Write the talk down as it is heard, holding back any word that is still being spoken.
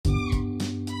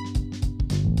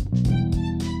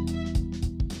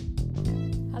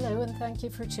Thank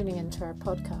you for tuning into our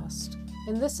podcast.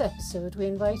 In this episode, we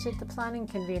invited the planning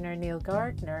convener Neil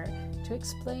Gardiner to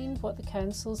explain what the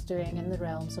Council's doing in the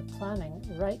realms of planning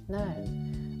right now.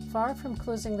 Far from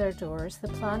closing their doors, the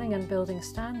Planning and Building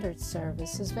Standards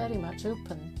Service is very much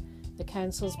open. The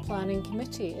Council's Planning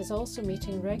Committee is also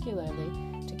meeting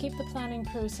regularly to keep the planning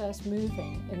process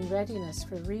moving in readiness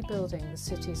for rebuilding the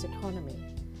city's economy.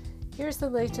 Here's the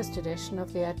latest edition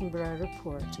of the Edinburgh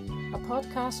Report, a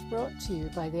podcast brought to you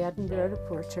by the Edinburgh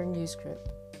Reporter News Group.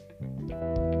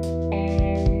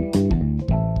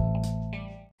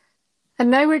 And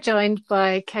now we're joined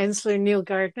by Councillor Neil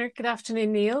Gardiner. Good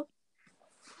afternoon, Neil.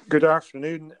 Good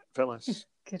afternoon, Phyllis.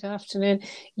 Good afternoon.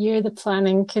 You're the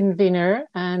planning convener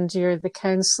and you're the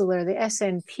councillor, the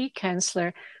SNP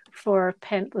councillor for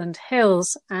Pentland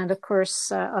Hills. And of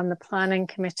course, on the planning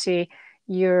committee,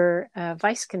 your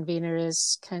vice convener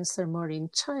is Councillor Maureen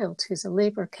Child, who's a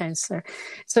Labour councillor.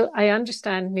 So I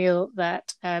understand, Neil,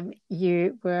 that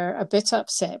you were a bit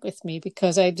upset with me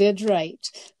because I did write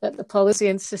that the Policy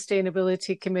and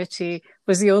Sustainability Committee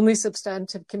was the only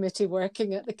substantive committee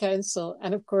working at the council.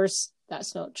 And of course,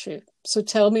 that's not true. So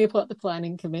tell me what the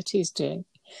planning committee is doing.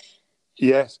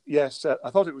 Yes.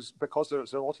 I thought it was because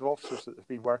there's a lot of officers that have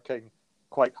been working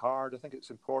quite hard. I think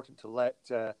it's important to let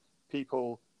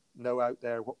people know out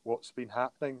there what's been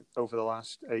happening over the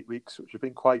last 8 weeks, which have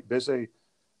been quite busy.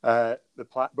 Both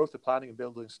the planning and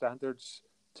building standards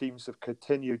teams have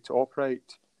continued to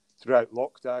operate throughout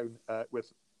lockdown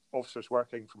with officers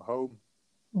working from home.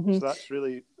 Mm-hmm. So that's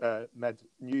really meant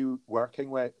new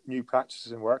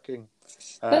practices in working.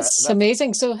 That's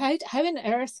amazing. So how on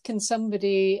earth can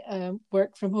somebody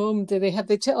work from home? Do they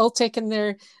have all taken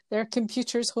their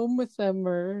computers home with them,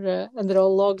 or and they're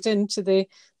all logged into the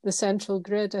central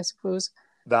grid, I suppose?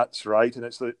 That's right, and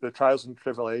it's the trials and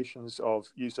tribulations of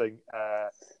using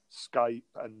Skype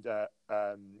and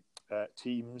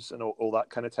Teams and all that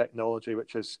kind of technology,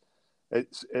 which is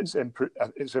it's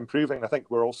improving. I think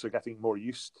we're also getting more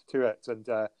used to it, and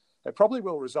it probably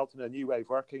will result in a new way of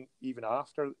working even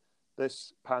after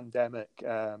this pandemic.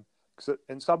 Because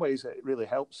in some ways it really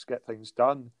helps get things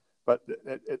done, but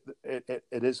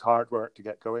it is hard work to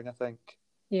get going, I think.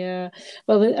 Yeah,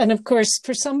 well, and of course,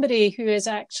 for somebody who is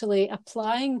actually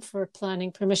applying for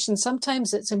planning permission,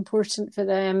 sometimes it's important for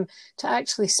them to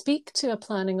actually speak to a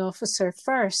planning officer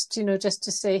first, just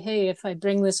to say, hey, if I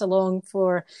bring this along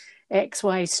for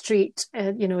XY street,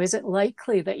 is it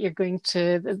likely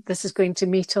that this is going to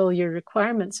meet all your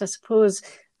requirements? I suppose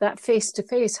that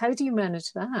face-to-face, how do you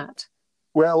manage that?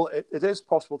 Well, it is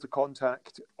possible to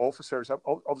contact officers.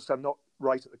 Obviously, I'm not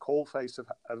right at the coalface of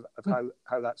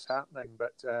how that's happening,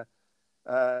 but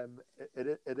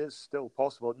it is still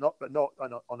possible. Not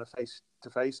on a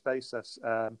face-to-face basis.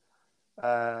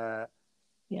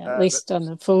 At least on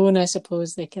the phone, I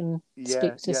suppose they can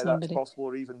speak to somebody. That's possible,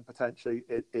 or even potentially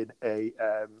in a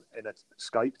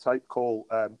Skype type call,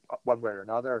 one way or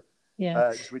another.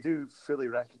 Yeah, we do fully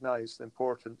recognise the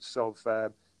importance of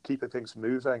keeping things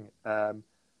moving, and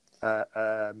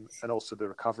also the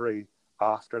recovery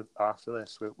after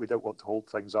this. We don't want to hold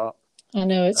things up. I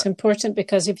know it's important,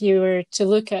 because if you were to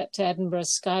look at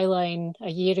Edinburgh's skyline a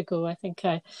year ago, I think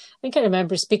I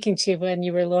remember speaking to you when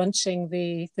you were launching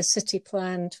the City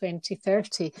Plan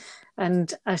 2030,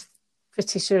 and I'm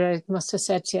pretty sure I must have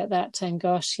said to you at that time,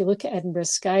 gosh, you look at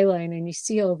Edinburgh's skyline and you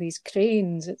see all these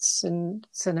cranes. It's an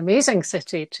amazing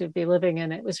city to be living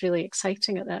in. It was really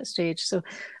exciting at that stage. So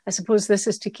I suppose this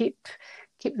is to keep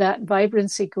that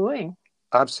vibrancy going.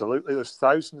 Absolutely. There's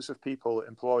thousands of people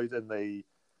employed in the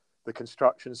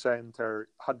construction centre,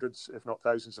 hundreds, if not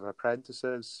thousands, of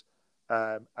apprentices.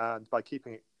 And by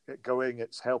keeping it going,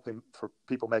 it's helping for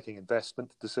people making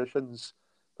investment decisions,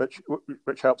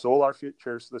 which helps all our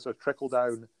futures. There's a trickle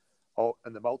down,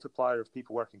 and the multiplier of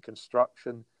people working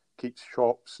construction keeps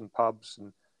shops and pubs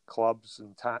and clubs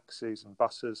and taxis and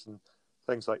buses and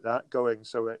things like that going.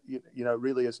 So it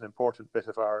really is an important bit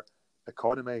of our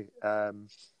economy,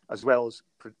 as well as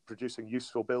producing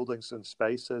useful buildings and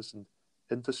spaces and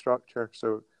infrastructure.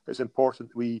 So it's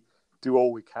important we do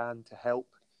all we can to help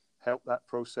that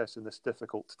process in this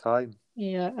difficult time.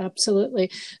 Yeah,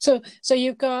 absolutely. So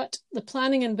you've got the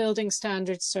Planning and Building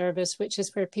Standards Service, which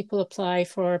is where people apply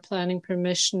for planning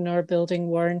permission or building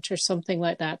warrant or something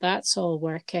like that. That's all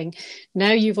working.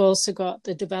 Now you've also got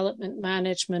the Development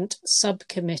Management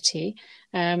Subcommittee.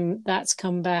 That's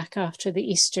come back after the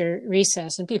Easter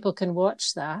recess, and people can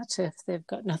watch that if they've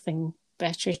got nothing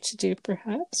better to do,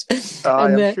 perhaps.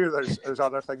 I'm sure there's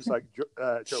other things like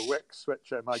Joe Wicks,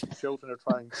 which my children are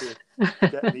trying to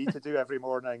get me to do every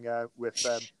morning with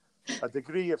a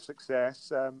degree of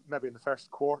success, maybe in the first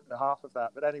half of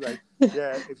that. But anyway,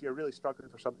 yeah, if you're really struggling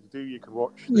for something to do, you can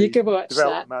watch You the can watch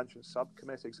development that. management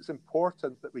subcommittees. It's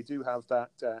important that we do have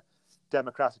that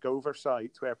democratic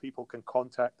oversight where people can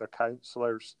contact their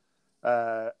councillors.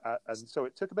 And so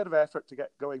it took a bit of effort to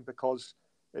get going because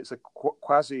it's a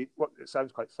quasi, what it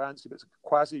sounds quite fancy, but it's a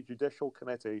quasi-judicial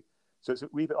committee. So it's a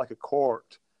wee bit like a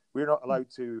court. We're not allowed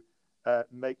to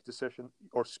make decisions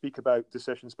or speak about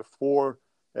decisions before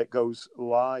it goes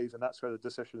live, and that's where the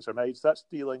decisions are made. So that's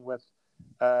dealing with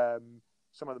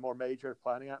some of the more major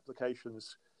planning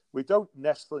applications. We don't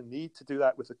necessarily need to do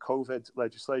that with the COVID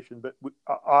legislation, but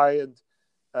I and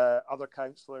other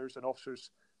councillors and officers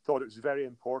thought it was very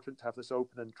important to have this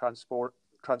open and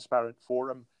transparent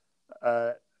forum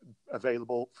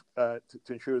available to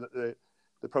ensure that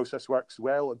the process works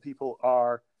well and people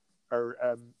are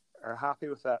happy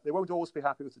with that. They won't always be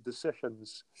happy with the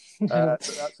decisions, but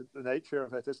that's the nature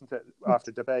of it, isn't it?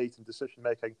 After debate and decision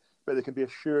making, but they can be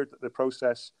assured that the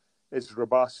process is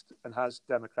robust and has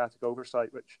democratic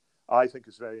oversight, which I think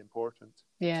is very important.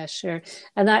 Yeah, sure.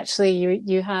 And actually,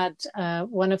 you had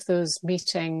one of those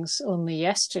meetings only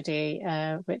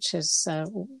yesterday, which is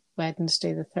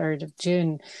Wednesday, the 3rd of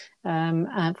June,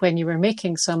 when you were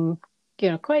making some,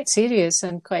 quite serious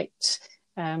and quite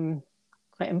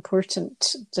important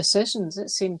decisions, it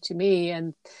seemed to me.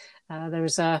 And there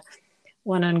was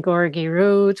one on Gorgie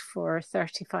Road for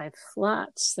 35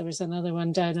 flats. There was another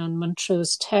one down on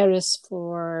Montrose Terrace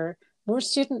for more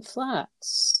student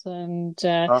flats. And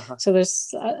so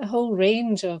there's a whole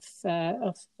range of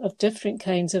different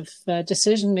kinds of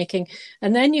decision making.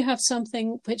 And then you have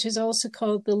something which is also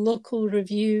called the local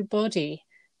review body.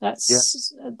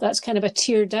 That's kind of a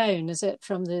tier down, is it,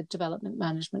 from the Development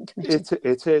Management Committee?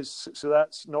 It is. So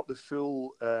that's not the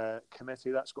full committee.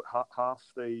 That's got half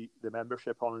the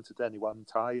membership on it at any one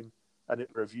time, and it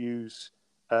reviews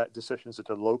decisions at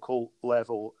a local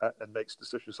level and makes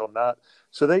decisions on that.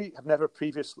 So they have never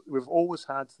previously. We've always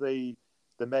had the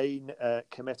main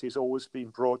committee's always been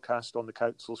broadcast on the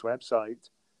council's website,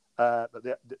 but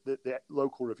the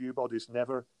local review body's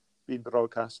never been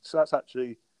broadcast. So that's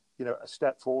actually a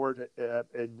step forward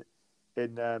in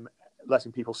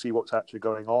letting people see what's actually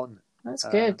going on. That's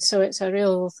good. So it's a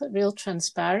real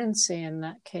transparency in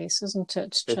that case, isn't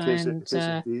it? To try it is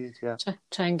indeed, yeah.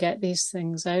 Try and get these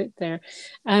things out there.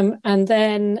 And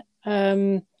then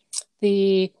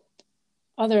the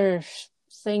other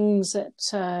things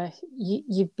that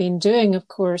you've been doing, of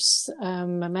course, I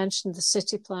mentioned the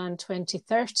City Plan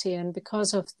 2030, and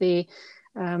because of the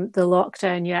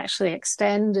lockdown, you actually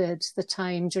extended the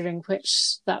time during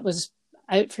which that was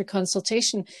out for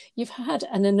consultation. You've had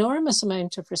an enormous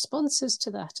amount of responses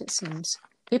to that, it seems.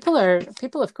 People,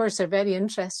 of course, are very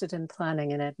interested in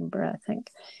planning in Edinburgh, I think.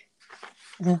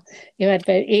 You had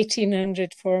about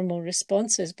 1,800 formal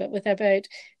responses, but with about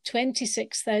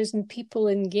 26,000 people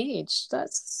engaged.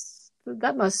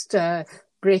 That must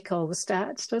break all the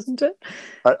stats, doesn't it?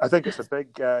 I think it's a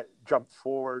big jump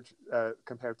forward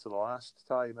compared to the last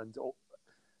time. And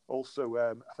also,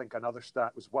 I think another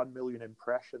stat was 1 million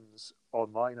impressions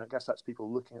online. I guess that's people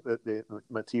looking at the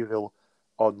material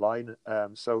online. I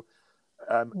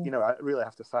really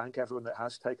have to thank everyone that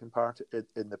has taken part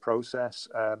in the process.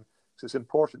 So it's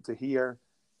important to hear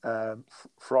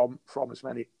from as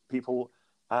many people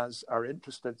as are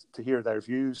interested to hear their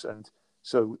views, and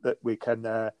so that we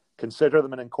can consider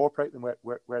them and incorporate them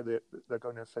where they're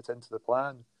going to fit into the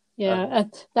plan. Yeah,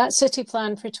 that city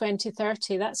plan for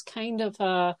 2030, that's kind of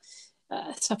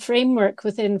it's a framework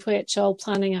within which all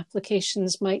planning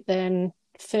applications might then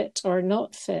fit or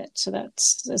not fit. So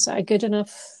is that a good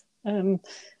enough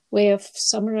way of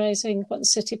summarising what the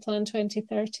City Plan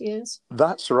 2030 is?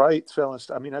 That's right, Phyllis.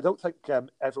 I mean, I don't think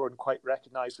everyone quite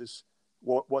recognises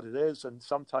what it is, and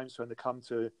sometimes when they come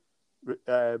to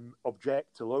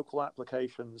object to local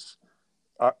applications,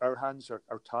 our hands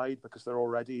are tied because they're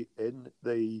already in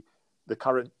the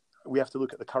current. We have to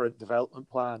look at the current development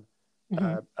plan,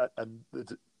 and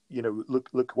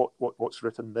look what's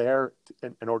written there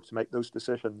in order to make those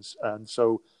decisions. And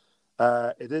so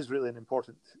it is really an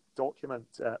important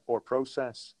document or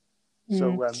process.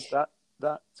 So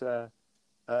that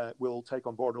will take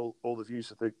on board all the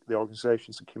views of the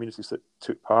organisations and communities that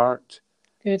took part.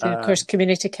 Good. And of course,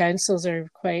 community councils are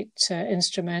quite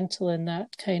instrumental in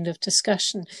that kind of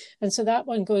discussion. And so that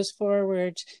one goes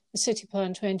forward. The City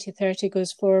Plan 2030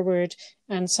 goes forward.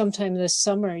 And sometime this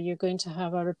summer, you're going to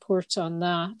have a report on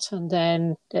that. And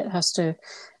then it has to,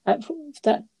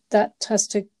 that has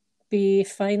to be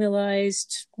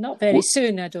finalised not very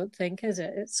soon, I don't think, is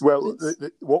it?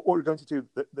 What we're going to do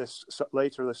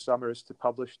later this summer is to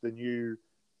publish the new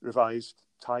revised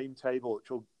timetable, which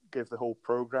will give the whole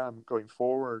programme going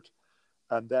forward.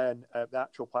 And then the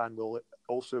actual plan will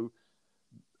also,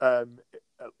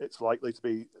 it's likely to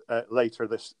be later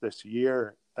this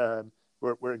year.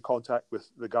 We're in contact with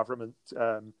the government,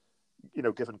 given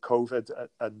COVID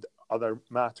and other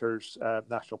matters,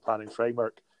 national planning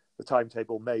framework, the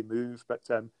timetable may move, but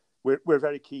we're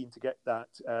very keen to get that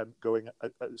going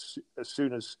as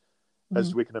soon as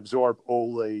we can absorb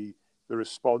all the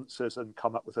responses and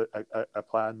come up with a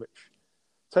plan which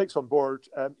takes on board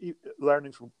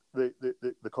learning from the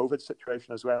COVID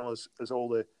situation, as well as all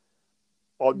the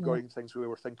ongoing things we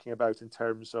were thinking about in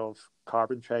terms of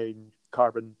carbon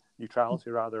neutrality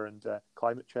rather, and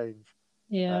climate change,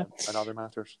 and other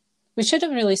matters. We should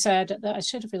have really said that. I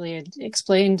should have really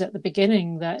explained at the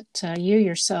beginning that you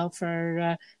yourself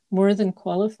are more than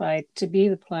qualified to be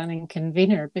the planning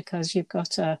convener, because you've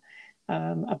got a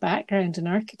background in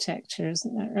architecture,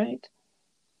 isn't that right?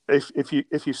 If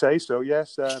you say so,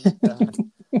 yes. I'm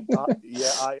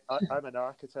an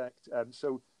architect,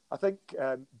 so I think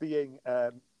being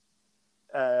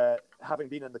having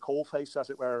been in the coalface, as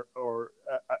it were, or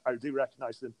I do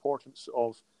recognise the importance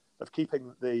of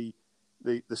keeping the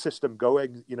system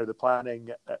going. The planning,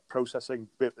 processing,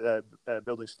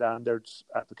 building standards,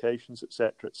 applications,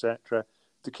 etc.,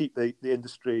 to keep the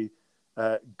industry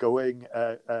going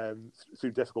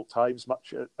through difficult times,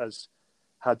 much as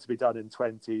had to be done in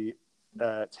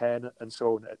 2010 and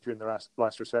so on during the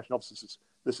last recession. Obviously,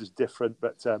 this is different,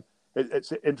 but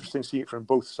it's interesting to see it from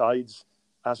both sides,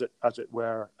 as it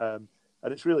were, and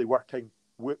it's really working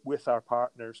with our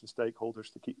partners and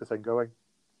stakeholders to keep the thing going.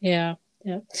 Yeah.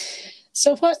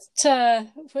 So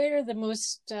where are the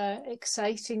most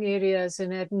exciting areas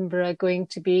in Edinburgh going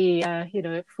to be?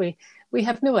 If we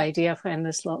have no idea when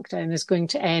this lockdown is going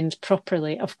to end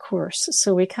properly, of course.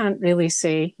 So we can't really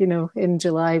say, in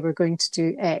July we're going to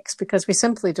do X, because we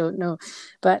simply don't know.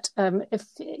 But if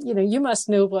you must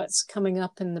know what's coming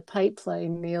up in the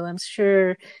pipeline, Neil. I'm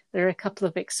sure there are a couple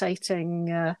of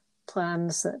exciting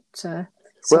plans that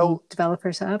some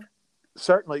developers have.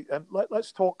 Certainly.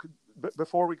 Let's talk. But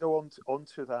before we go on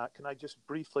to that, can I just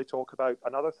briefly talk about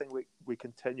another thing we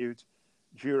continued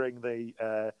during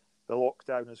the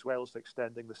lockdown, as well as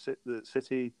extending the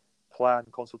city plan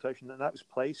consultation, and that was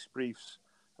place briefs.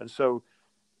 And so,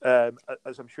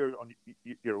 as I'm sure on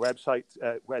your website,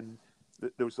 when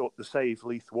there was the Save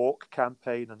Leith Walk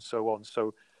campaign and so on,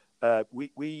 so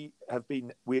we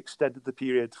extended the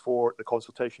period for the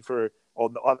consultation for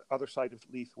on the other side of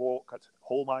Leith Walk at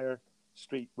Holmeyer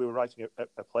Street. We were writing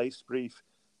a place brief,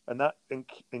 and that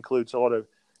includes a lot of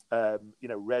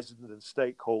resident and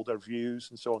stakeholder views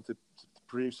and so on, to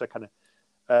produce a kind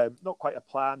of not quite a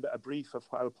plan, but a brief of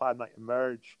how a plan might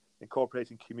emerge,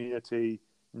 incorporating community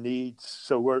needs.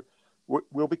 So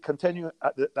we'll be continuing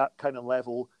at that kind of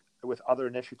level with other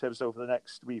initiatives over the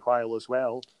next wee while as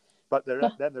well. But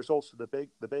then there's also the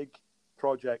big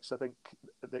projects. I think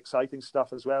the exciting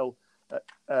stuff as well.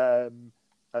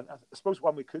 And I suppose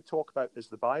one we could talk about is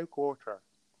the BioQuarter.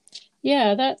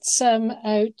 Yeah, that's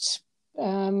out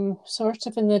sort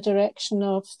of in the direction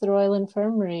of the Royal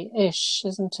Infirmary-ish,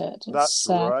 isn't it? That's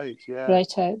right, yeah.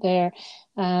 Right out there.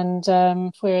 And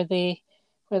where the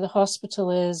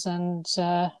hospital is, and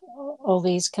all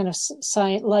these kind of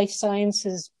life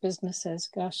sciences businesses.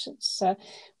 Gosh,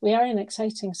 we are an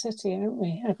exciting city, aren't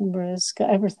we? Edinburgh's got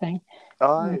everything.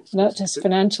 Not just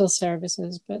financial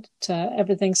services, but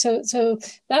everything. So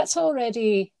that's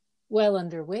already well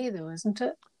underway, though, isn't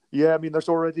it? Yeah, I mean, there's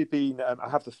already been, I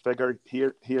have the figure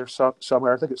here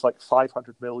somewhere, I think it's like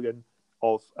 500 million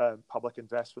of public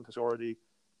investment has already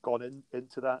gone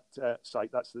into that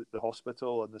site. That's the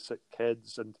hospital and the sick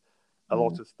kids and a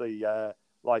lot of the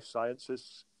life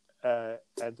sciences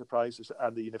enterprises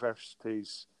and the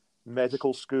university's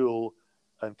medical school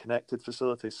and connected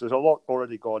facilities. So there's a lot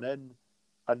already gone in.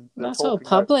 And that's all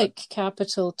public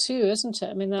capital too, isn't it?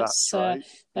 I mean, that's right.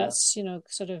 That's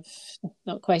sort of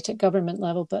not quite at government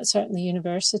level, but certainly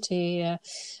university.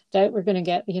 Doubt we're going to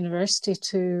get the university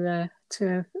to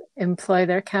employ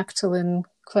their capital in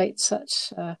quite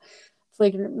such a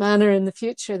flagrant manner in the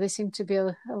future. They seem to be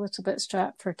a little bit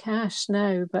strapped for cash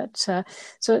now. But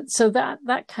so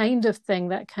that kind of thing,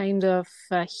 that kind of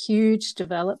huge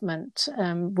development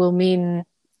will mean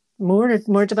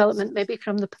more development, maybe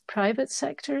from the private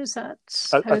sector. Is that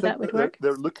how that would work?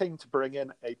 They're looking to bring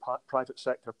in a private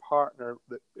sector partner.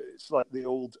 It's like the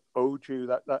old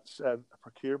OJU. That's a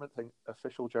procurement thing,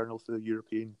 official journal to the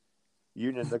European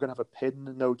Union. They're going to have a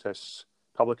PIN notice,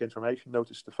 public information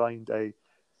notice, to find a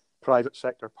private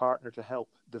sector partner to help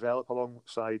develop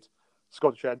alongside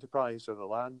Scottish Enterprise or the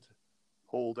land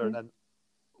holder, and then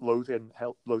Lothian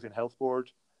Health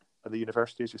Board and the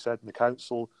university, as you said, and the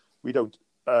council. We don't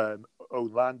own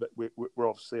land, but we're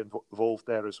obviously involved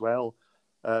there as well.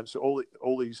 So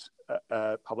all these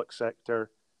public sector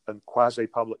and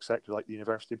quasi-public sector, like the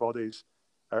university bodies,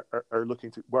 are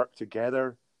looking to work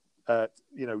together, to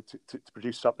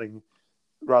produce something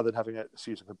rather than having a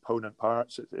series of component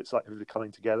parts. It's like everybody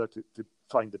coming together to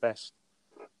find the best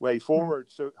way forward.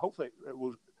 So hopefully it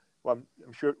will. Well,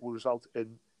 I'm sure it will result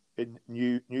in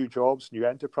new jobs, new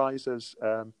enterprises,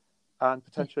 and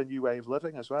potentially a new way of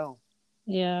living as well.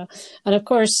 Yeah. And of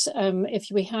course, if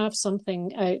we have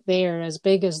something out there as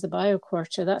big as the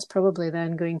BioQuarter, that's probably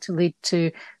then going to lead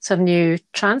to some new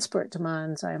transport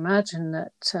demands. I imagine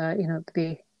that, it'd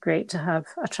be great to have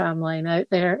a tram line out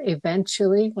there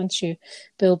eventually, once you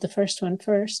build the first one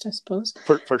first, I suppose.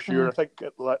 For sure. I think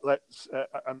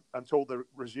I'm told they're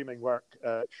resuming work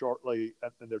shortly,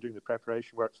 and they're doing the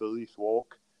preparation work for the Leith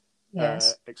Walk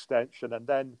extension. And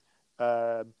then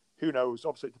who knows?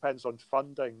 Obviously, it depends on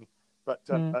funding. But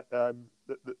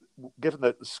given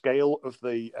the scale of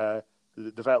the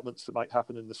developments that might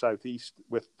happen in the southeast,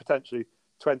 with potentially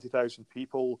 20,000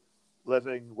 people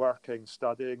living, working,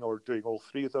 studying, or doing all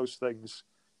three of those things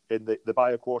in the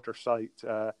BioQuarter site,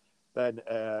 then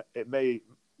it may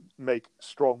make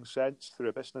strong sense through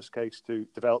a business case to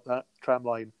develop that tram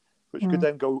line, which could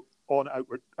then go on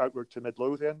outward to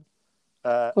Midlothian,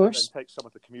 and then take some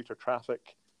of the commuter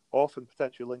traffic off and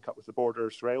potentially link up with the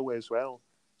Borders Railway as well,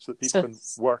 so that people can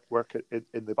work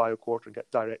in the BioQuarter and get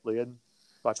directly in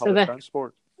by public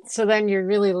transport. So then you're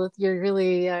really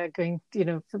going,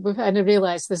 and I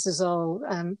realize this is all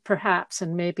perhaps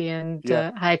and maybe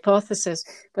hypothesis,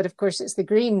 but of course it's the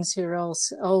Greens who are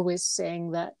always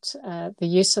saying that the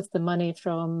use of the money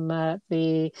from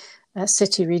the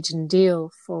city region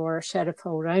deal for Sheriff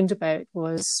Hall Roundabout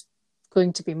was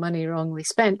going to be money wrongly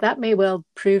spent. That may well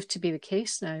prove to be the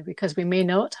case now, because we may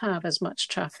not have as much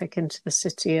traffic into the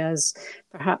city as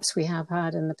perhaps we have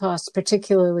had in the past,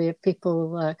 particularly if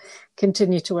people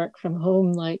continue to work from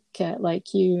home like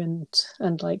you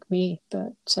and like me.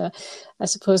 But I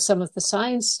suppose some of the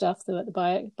science stuff, though, at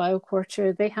the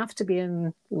BioQuarter, they have to be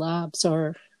in labs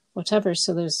or whatever.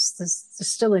 So there's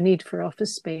still a need for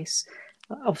office space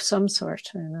of some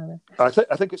sort or another.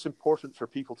 I think it's important for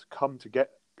people to come to get.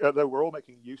 Though we're all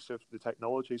making use of the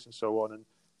technologies and so on, and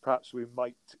perhaps we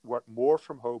might work more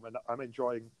from home. And I'm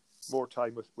enjoying more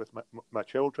time with my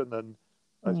children than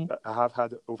I have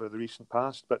had over the recent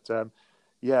past. But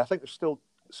I think there's still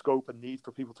scope and need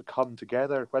for people to come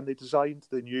together. When they designed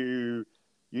the new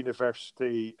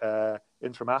university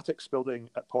informatics building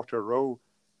at Potter Row,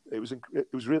 it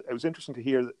was interesting to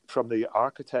hear from the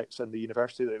architects and the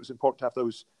university that it was important to have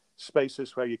those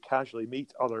spaces where you casually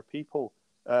meet other people.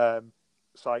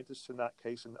 Scientists in that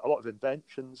case, and a lot of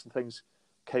inventions and things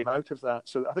came out of that.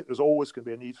 So I think there's always going to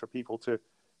be a need for people to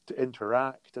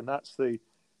interact, and that's the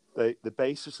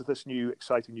basis of this new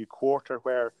exciting new quarter,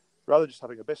 where rather than just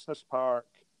having a business park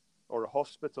or a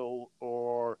hospital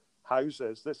or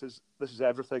houses, this is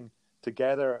everything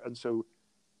together. And so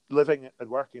living and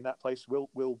working in that place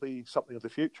will be something of the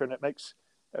future, and it makes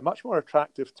it much more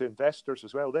attractive to investors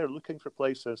as well. They're looking for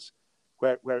places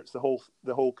where it's the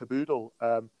whole caboodle.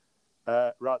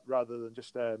 Rather than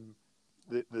just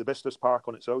the business park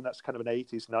on its own. That's kind of an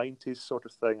 80s, 90s sort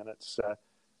of thing, and it's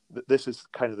this is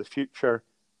kind of the future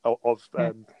of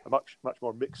a much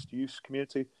more mixed use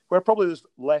community, where probably there's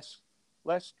less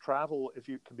travel if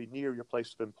you can be near your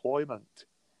place of employment.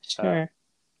 Sure,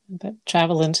 but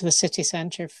travel into the city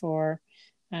centre for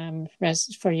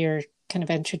your kind of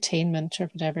entertainment or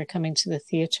whatever, coming to the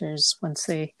theatres once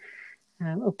they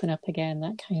open up again,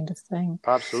 that kind of thing.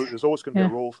 Absolutely. There's always going to be a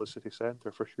role for the city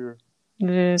centre, for sure.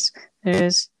 There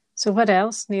is. So what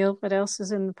else, Neil? What else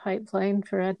is in the pipeline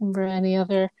for Edinburgh? Any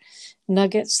other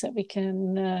nuggets that we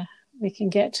can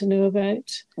get to know about?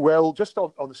 Well, just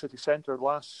on the city centre,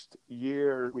 last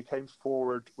year we came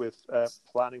forward with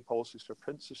planning policies for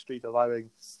Princess Street,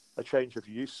 allowing a change of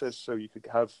uses, so you could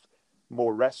have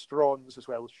more restaurants as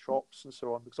well as shops and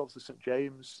so on, because obviously St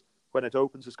James, when it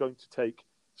opens, is going to take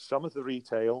some of the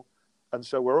retail, and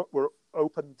so we're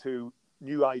open to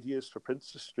new ideas for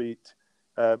Princess Street,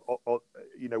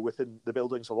 within the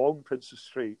buildings along Princess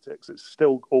Street. It's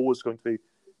still always going to be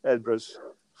Edinburgh's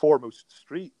foremost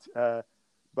street, and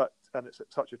it's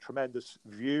such a tremendous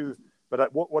view.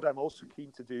 But what I'm also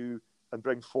keen to do and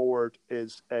bring forward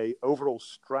is a overall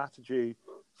strategy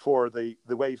for the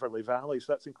Waverley Valley.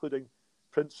 So that's including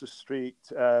Princess Street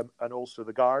and also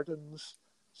the gardens.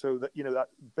 So that, that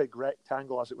big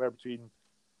rectangle, as it were, between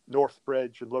North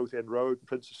Bridge and Lothian Road,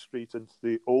 Princess Street, and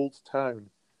the Old Town.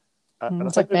 And I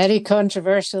It's a think there's very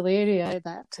controversial area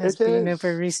that has it been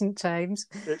over is. recent times.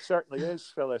 It certainly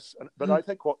is, Phyllis. But I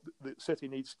think what the city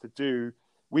needs to do,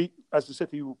 we as the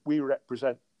city, we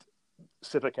represent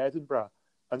Civic Edinburgh,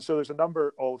 and so there's a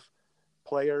number of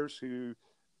players who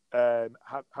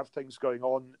have things going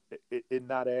on in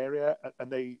that area,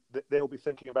 and they'll be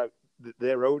thinking about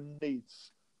their own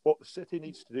needs. What the city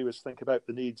needs to do is think about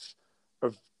the needs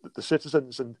of the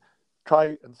citizens and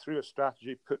try and through a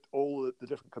strategy put all the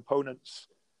different components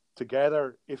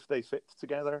together if they fit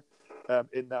together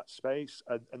in that space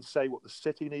and say what the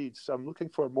city needs. So I'm looking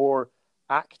for more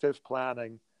active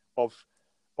planning of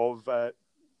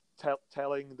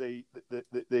telling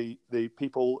the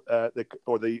people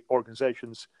or the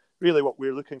organisations really what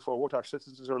we're looking for, what our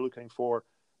citizens are looking for,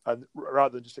 and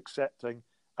rather than just accepting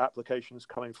applications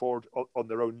coming forward on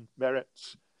their own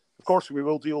merits. Of course, we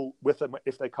will deal with them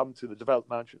if they come to the Development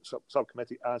Management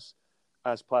Subcommittee as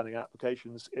planning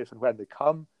applications, if and when they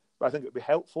come. But I think it would be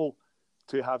helpful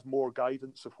to have more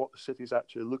guidance of what the city is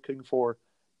actually looking for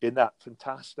in that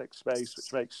fantastic space,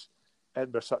 which makes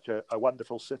Edinburgh such a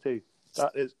wonderful city.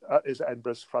 That is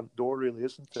Edinburgh's front door, really,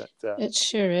 isn't it? It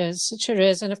sure is. It sure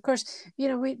is. And of course,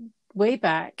 we way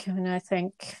back, and I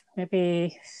think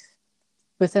maybe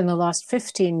within the last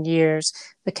 15 years,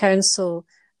 the council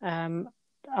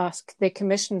they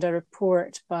commissioned a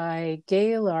report by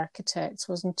Gale Architects,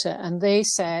 wasn't it? And they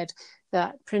said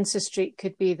that Princes Street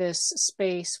could be this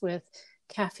space with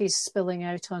cafes spilling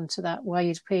out onto that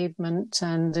wide pavement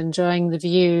and enjoying the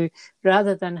view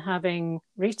rather than having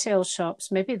retail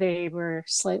shops. Maybe they were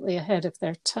slightly ahead of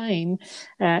their time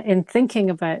in thinking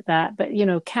about that. But,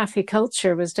 cafe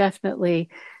culture was definitely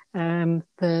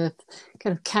the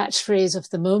kind of catchphrase of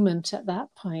the moment at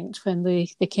that point when they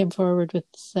came forward with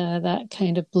that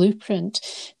kind of blueprint.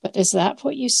 But is that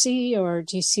what you see, or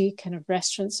do you see kind of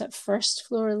restaurants at first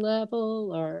floor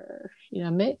level, or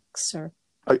mix? Or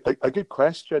a good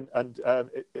question, and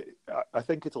I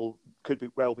think could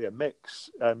be a mix.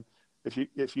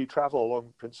 If you travel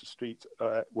along Princes Street,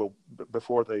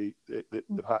 before the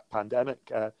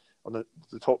pandemic, on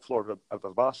the top floor of a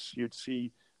bus, you'd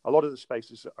see a lot of the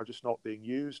spaces that are just not being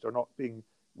used or not being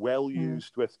well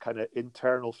used with kind of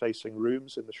internal facing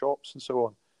rooms in the shops and so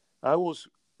on. I always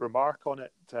remark on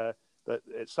it that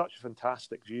it's such a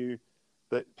fantastic view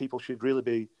that people should really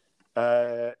be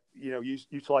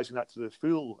utilising that to the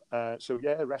full. So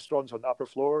restaurants on the upper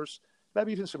floors,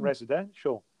 maybe even some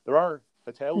residential. There are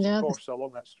hotels, of course,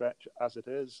 along that stretch as it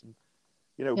is. And,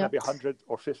 maybe 100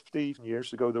 or 50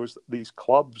 years ago, there was these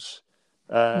clubs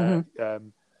that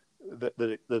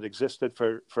existed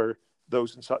for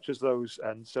those and such as those.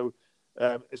 And so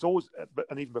it's always,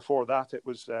 and even before that, it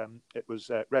was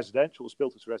residential. It was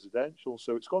built as residential.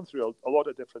 So it's gone through a lot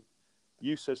of different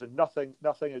uses, and nothing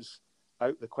is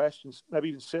out the questions. Maybe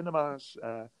even cinemas,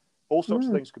 all sorts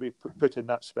of things could be put in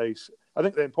that space. I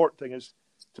think the important thing is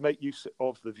to make use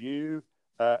of the view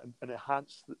and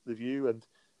enhance the view. And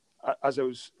as I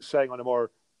was saying, on a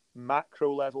more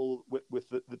macro level, with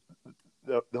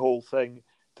the whole thing,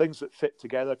 things that fit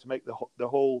together to make the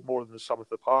whole more than the sum of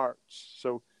the parts.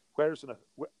 So, as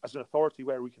an authority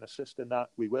where we can assist in that,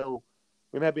 we will.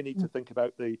 We maybe need to think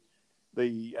about the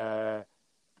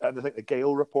and I think the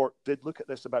Gale report did look at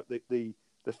this, about the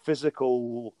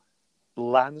physical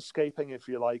landscaping, if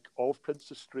you like, of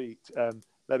Princes Street.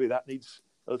 Maybe that needs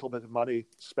a little bit of money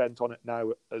spent on it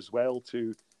now as well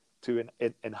to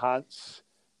enhance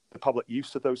the public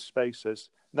use of those spaces.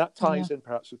 And that ties in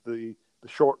perhaps with the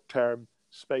short-term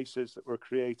spaces that we're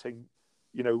creating,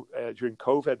 during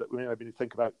COVID, but we maybe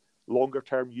think about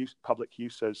longer-term public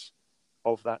uses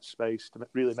of that space to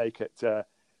really make it the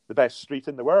best street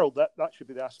in the world. That should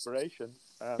be the aspiration.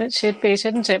 It should be,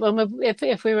 shouldn't it? Well,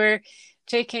 if we were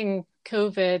taking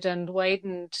COVID and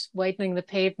widening the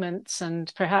pavements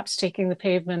and perhaps taking the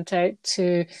pavement out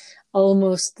to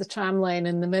almost the tram line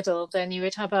in the middle, then you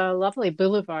would have a lovely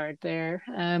boulevard there.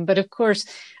 But of course,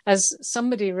 as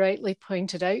somebody rightly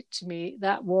pointed out to me,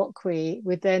 that walkway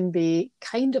would then be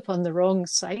kind of on the wrong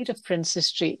side of Princes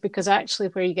Street, because actually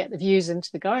where you get the views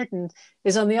into the garden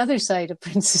is on the other side of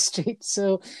Princes Street.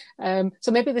 So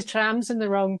maybe the tram's in the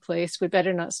wrong place. We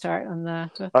better not start on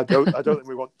that. I don't think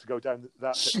we want to go down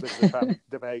that bit of the tram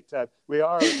debate. We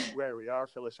are where we are,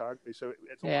 Phyllis, aren't we? So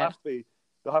there'll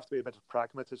have to be a bit of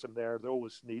pragmatism there. There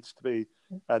always needs to be.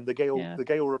 And the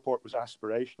Gale report was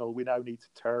aspirational. We now need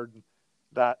to turn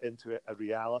that into a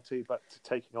reality, but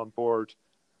taking on board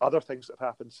other things that have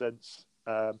happened since.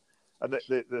 And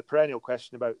the perennial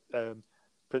question about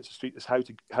Princes Street is how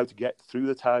to get through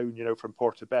the town, from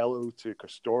Portobello to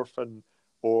Corstorphine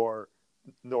or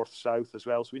north-south as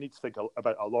well. So we need to think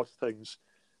about a lot of things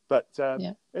But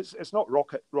Yeah. it's not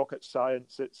rocket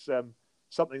science. It's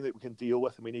something that we can deal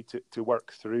with, and we need to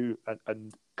work through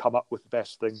and come up with the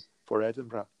best thing for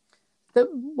Edinburgh.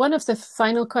 One of the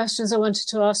final questions I wanted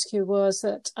to ask you was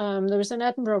that there was an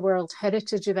Edinburgh World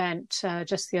Heritage event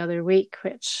just the other week,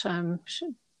 which I'm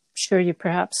sure you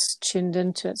perhaps tuned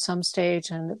into at some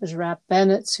stage, and it was Rab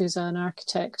Bennett, who's an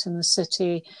architect in the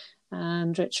city,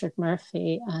 and Richard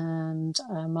Murphy and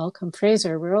Malcolm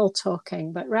Fraser were all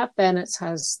talking. But Rab Bennett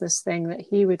has this thing that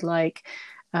he would like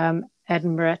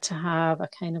Edinburgh to have a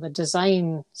kind of a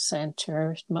design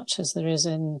centre, much as there is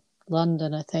in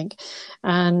London, I think.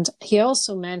 And he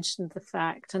also mentioned the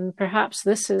fact, and perhaps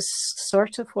this is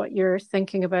sort of what you're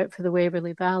thinking about for the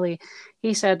Waverley Valley.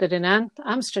 He said that in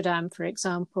Amsterdam, for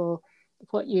example,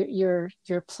 what your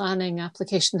planning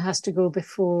application has to go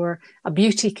before a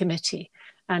beauty committee,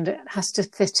 and it has to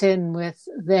fit in with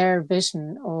their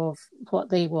vision of what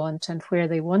they want and where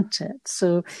they want it.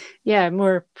 So, yeah,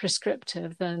 more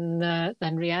prescriptive than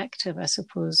reactive, I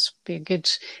suppose, be a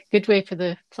good way for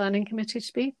the planning committee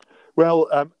to be. Well,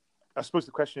 I suppose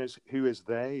the question is, who is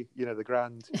they? You know, the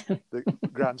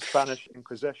grand Spanish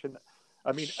Inquisition.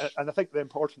 I mean, and I think the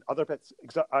important other bits.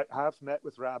 I have met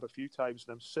with Rab a few times,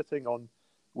 and I'm sitting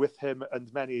with him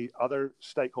and many other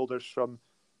stakeholders from,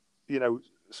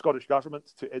 Scottish government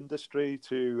to industry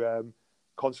to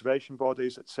conservation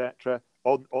bodies, etc.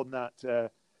 On that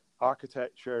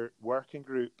architecture working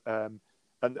group. And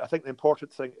I think the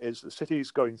important thing is the city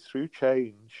is going through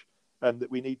change, and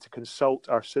that we need to consult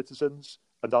our citizens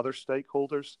and other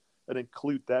stakeholders and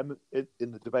include them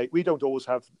in the debate. We don't always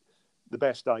have the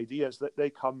best ideas, that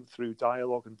they come through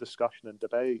dialogue and discussion and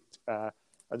debate.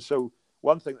 And so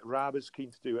one thing that Rab is keen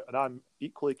to do, and I'm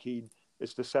equally keen,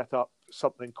 is to set up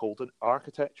something called an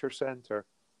architecture centre.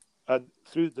 And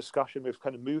through the discussion, we've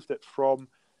kind of moved it from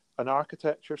an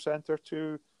architecture centre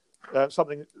to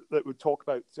something that would talk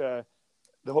about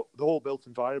the whole built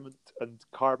environment and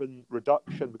carbon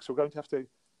reduction, because we're going to have to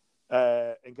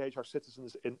engage our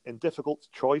citizens in difficult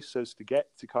choices to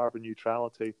get to carbon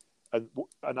neutrality. And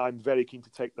I'm very keen to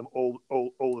take them all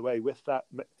the way with that,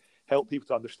 help people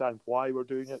to understand why we're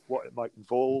doing it, what it might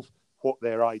involve, what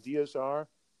their ideas are,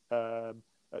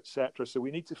 etc. So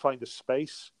we need to find a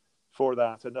space for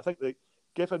that. And I think that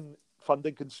given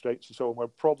funding constraints and so on, we're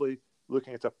probably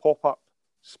looking at a pop-up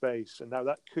space. And now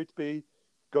that could be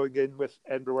going in with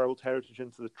Edinburgh World Heritage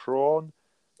into the Tron,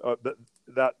 but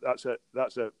that's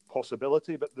a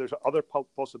possibility. But there's other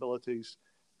possibilities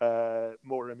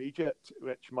more immediate,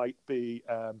 which might be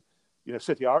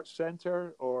City Arts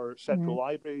Centre or Central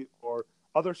Library or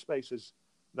other spaces.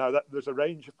 Now there's a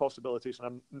range of possibilities,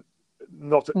 and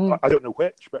I don't know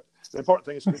which, but the important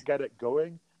thing is to get it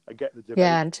going and get the debate.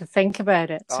 Yeah, and to think about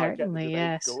it, certainly,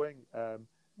 get the debate going,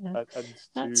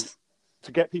 and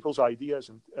to get people's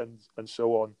ideas and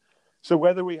so on. So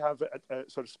whether we have a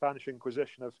sort of Spanish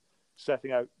Inquisition of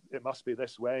setting out, it must be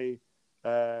this way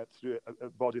through a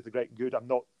body of the great and good, I'm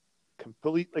not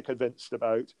completely convinced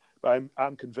about, but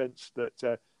I'm convinced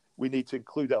that we need to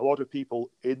include a lot of people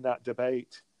in that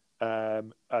debate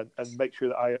and make sure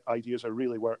that our ideas are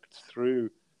really worked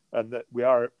through, and that we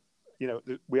are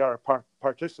a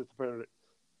participatory,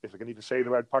 if I can even say the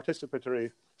word,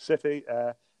 participatory city,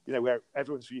 where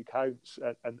everyone's view counts,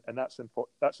 and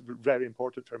that's very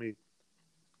important for me.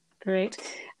 Great.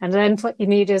 And then what you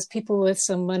need is people with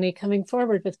some money coming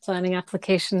forward with planning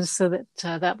applications, so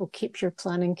that that will keep your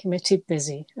planning committee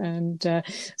busy. And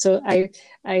so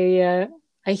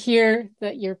I hear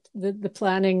that the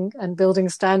planning and building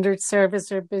standards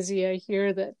service are busy. I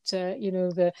hear that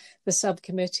the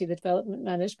subcommittee, the development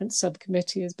management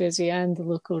subcommittee, is busy, and the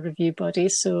local review body.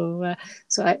 So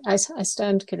I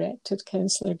stand corrected,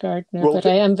 Councillor Gardiner. Well, but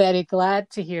I am very glad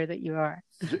to hear that you are.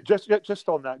 Just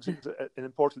on that, an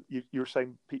important. You're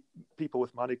saying people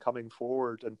with money coming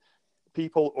forward, and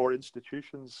people or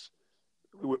institutions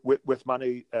with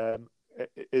money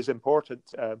is important.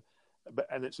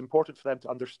 And it's important for them to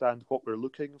understand what we're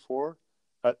looking for,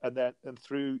 and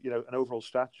through an overall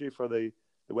strategy for the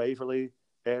Waverley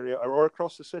area or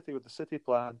across the city with the city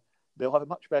plan, they'll have a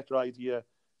much better idea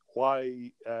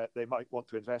why they might want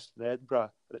to invest in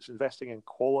Edinburgh. And it's investing in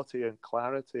quality and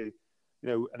clarity,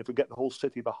 and if we get the whole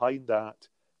city behind that,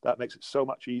 that makes it so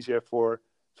much easier for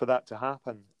that to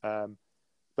happen.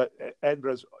 But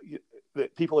Edinburgh's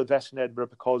people invest in Edinburgh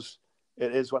because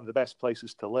it is one of the best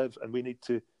places to live, and we need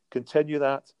to continue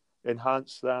that,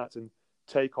 enhance that, and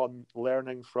take on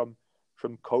learning from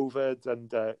COVID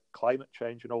and climate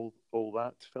change and all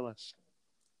that, Phyllis.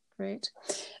 Great.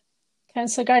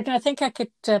 Councillor Gardiner, I think I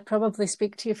could probably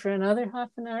speak to you for another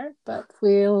half an hour, but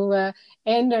we'll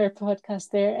end our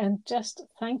podcast there and just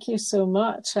thank you so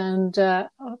much. And I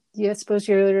suppose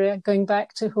you're going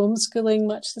back to homeschooling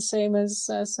much the same as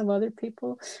some other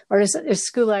people, or is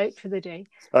school out for the day?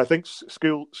 I think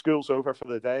school's over for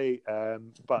the day,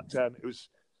 but it was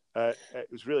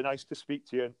really nice to speak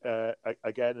to you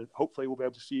again, and hopefully we'll be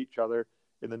able to see each other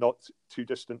in the not too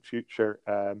distant future.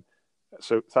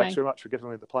 So thanks very much for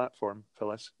giving me the platform,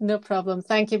 Phyllis. No problem.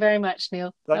 Thank you very much,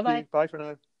 Neil. Thank you. Bye for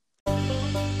now.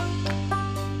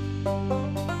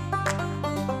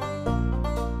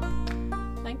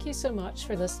 Thank you so much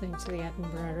for listening to the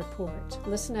Edinburgh Report.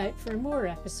 Listen out for more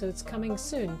episodes coming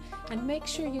soon, and make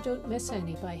sure you don't miss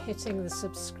any by hitting the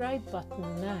subscribe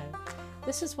button now.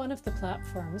 This is one of the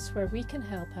platforms where we can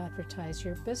help advertise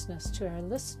your business to our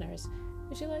listeners.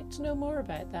 Would you like to know more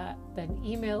about that? Then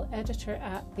email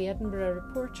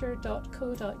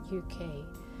editor@theedinburghreporter.co.uk.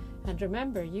 And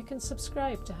remember, you can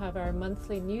subscribe to have our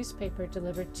monthly newspaper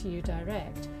delivered to you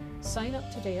direct. Sign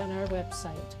up today on our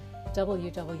website,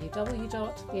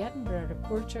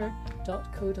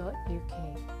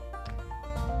 www.theedinburghreporter.co.uk.